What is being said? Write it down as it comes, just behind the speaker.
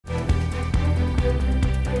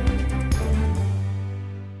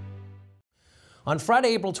On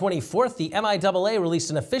Friday, April 24th, the MIAA released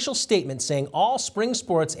an official statement saying all spring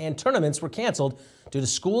sports and tournaments were canceled due to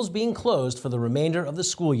schools being closed for the remainder of the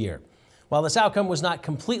school year. While this outcome was not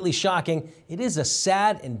completely shocking, it is a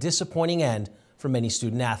sad and disappointing end for many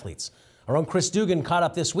student athletes. Our own Chris Dugan caught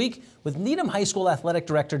up this week with Needham High School Athletic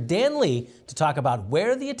Director Dan Lee to talk about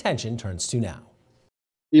where the attention turns to now.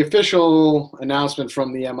 The official announcement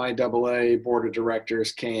from the MIAA Board of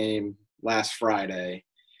Directors came last Friday,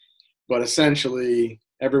 but essentially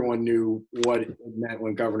everyone knew what it meant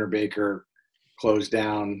when Governor Baker closed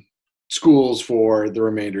down schools for the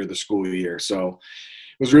remainder of the school year. So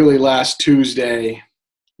it was really last Tuesday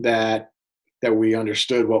that we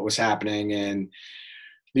understood what was happening, and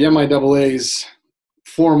the MIAA's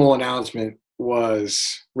formal announcement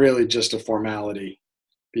was really just a formality.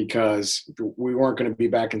 Because we weren't going to be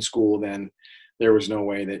back in school, then there was no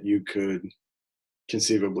way that you could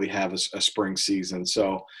conceivably have a spring season.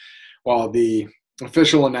 So while the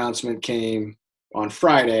official announcement came on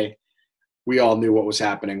Friday, we all knew what was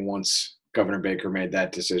happening once Governor Baker made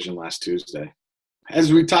that decision last Tuesday.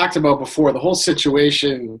 As we talked about before, the whole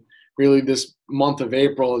situation really this month of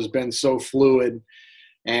April has been so fluid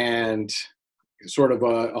and sort of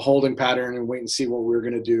a holding pattern and wait and see what we were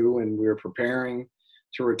going to do. And we were preparing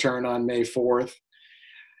to return on May 4th.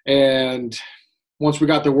 And once we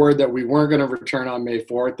got the word that we weren't going to return on May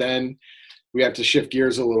 4th, then we had to shift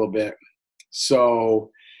gears a little bit.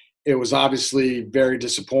 So it was obviously very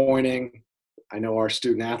disappointing. I know our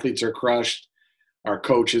student athletes are crushed. Our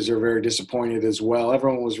coaches are very disappointed as well.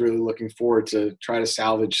 Everyone was really looking forward to try to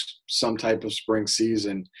salvage some type of spring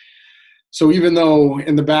season. So even though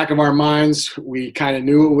in the back of our minds we kind of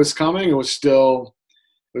knew it was coming, it was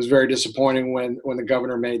very disappointing when the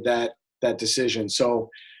governor made that decision. So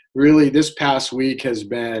really this past week has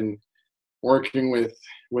been working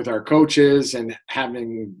with our coaches and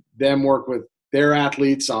having them work with their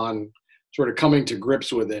athletes on sort of coming to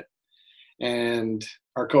grips with it. And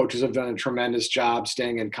our coaches have done a tremendous job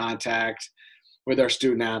staying in contact with our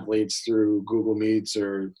student athletes through Google Meets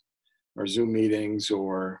or Zoom meetings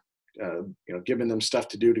or giving them stuff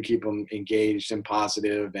to do to keep them engaged and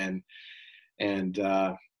positive and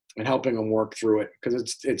helping them work through it,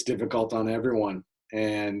 because it's difficult on everyone.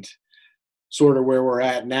 And sort of where we're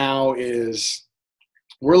at now is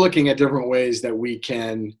we're looking at different ways that we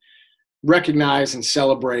can recognize and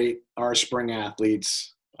celebrate our spring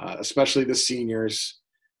athletes, especially the seniors.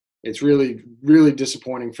 It's really, really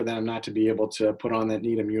disappointing for them not to be able to put on that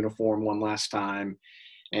Needham uniform one last time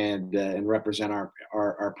and represent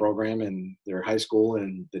our program and their high school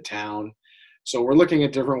and the town. So we're looking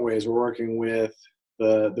at different ways. We're working with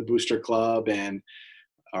the booster club and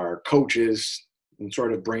our coaches and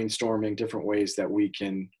sort of brainstorming different ways that we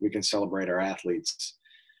can celebrate our athletes.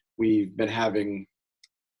 We've been having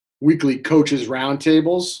weekly coaches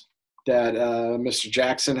roundtables that Mr.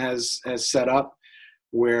 Jackson has set up,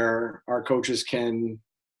 where our coaches can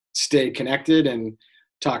stay connected and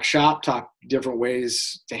talk shop, talk different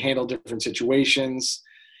ways to handle different situations.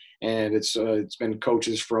 And it's been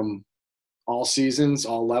coaches from all seasons,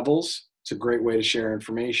 all levels. It's a great way to share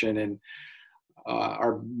information. And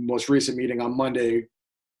our most recent meeting on Monday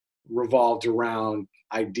revolved around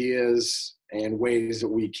ideas and ways that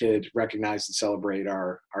we could recognize and celebrate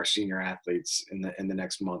our senior athletes in the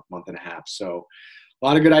next month and a half. So a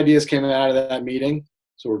lot of good ideas came out of that meeting.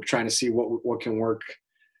 So we're trying to see what can work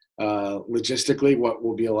logistically, what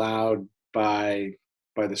will be allowed by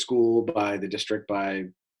the school, by the district, by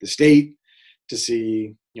the state, to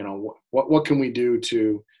see, what can we do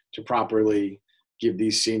to properly give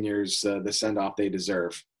these seniors the send-off they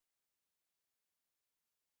deserve.